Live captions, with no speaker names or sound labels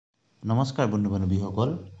নমস্কাৰ বন্ধু বান্ধৱীসকল,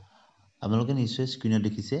 আপোনালোকে নিশ্চয় স্ক্ৰীনত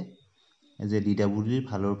দেখিছে যে DWৰ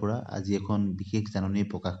ফালৰ পৰা আজি এখন বিশেষ জাননী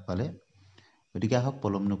প্ৰকাশ পালে। গতিকে আহক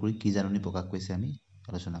পলম নকৰি কি জাননী প্ৰকাশ পাইছে আমি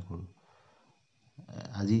আলোচনা কৰোঁ।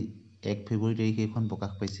 আজি 1 ফেব্ৰুৱাৰী তাৰিখে এখন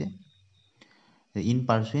প্ৰকাশ পাইছে। In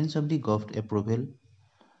পাৰ্চুৱেন্স of the govt approval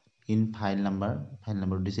in file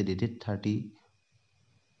number দিছে dated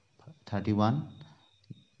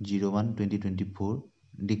 31/01/2024.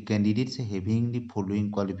 The candidates having the following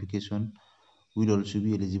qualification will also be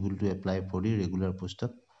eligible to apply for the regular post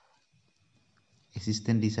of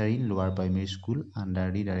assistant teacher in lower primary school under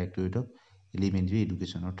the Directorate of Elementary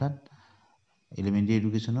Education. অৰ্থাৎ elementary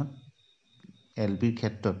এডুকেশ্যনত LPৰ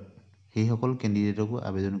ক্ষেত্ৰত সেইসকল কেণ্ডিডেটকো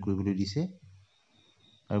আবেদন কৰিবলৈ দিছে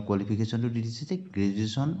আৰু কোৱালিফিকেশ্যনটো দি দিছে যে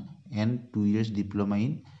graduation and 2 years diploma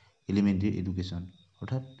in elementary education.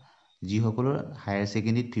 অৰ্থাৎ যিসকলৰ হায়াৰ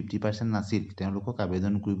ছেকেণ্ডেৰীত 50% নাছিল তেওঁলোকক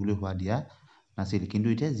আবেদন কৰিবলৈ হোৱা দিয়া নাছিল, কিন্তু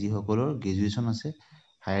এতিয়া যিসকলৰ গ্ৰেজুৱেশ্যন আছে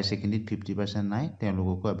হায়াৰ ছেকেণ্ডেৰীত 50% নাই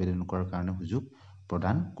তেওঁলোককো আবেদন কৰাৰ কাৰণে সুযোগ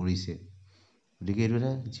প্ৰদান কৰিছে। গতিকে এইটো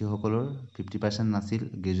এটা যিসকলৰ 50% নাছিল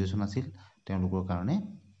গ্ৰেজুৱেশ্যন আছিল তেওঁলোকৰ কাৰণে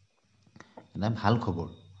এটা ভাল খবৰ।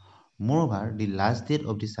 Moreover, the last date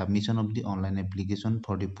of the submission of the online application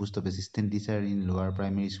for the post of assistant teacher in lower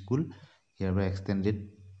primary school hereby extended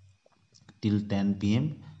till 10 PM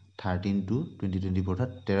 13/2/2024.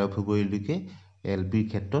 অৰ্থাৎ 13 ফেব্ৰুৱাৰীলৈকে LPৰ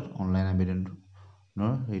ক্ষেত্ৰত অনলাইন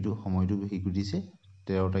আবেদনৰ সেইটো সময়টো হেৰি দিছে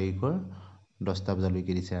 13 তাৰিখৰ 10টা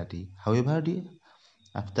বজালৈকে দিছে ৰাতি। However,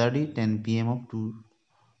 after the 10 PM of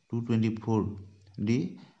 2/24 the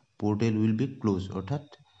portal will be closed. অৰ্থাৎ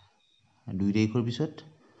 2 তাৰিখৰ পিছত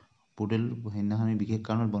পোৰ্টেল সেইদিনাখন বিশেষ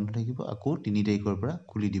কাৰণত বন্ধ থাকিব, আকৌ 3 তাৰিখৰ পৰা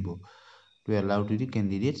খুলি দিব। To allow to the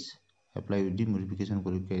candidates apply with the modification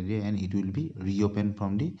criteria and it will be reopened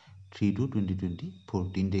from the 3/2/2024.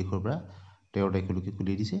 3 তাৰিখৰ পৰা 13 তাৰিখলৈকে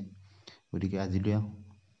খুলি দিছে। গতিকে আজিলৈ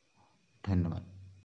ধন্যবাদ।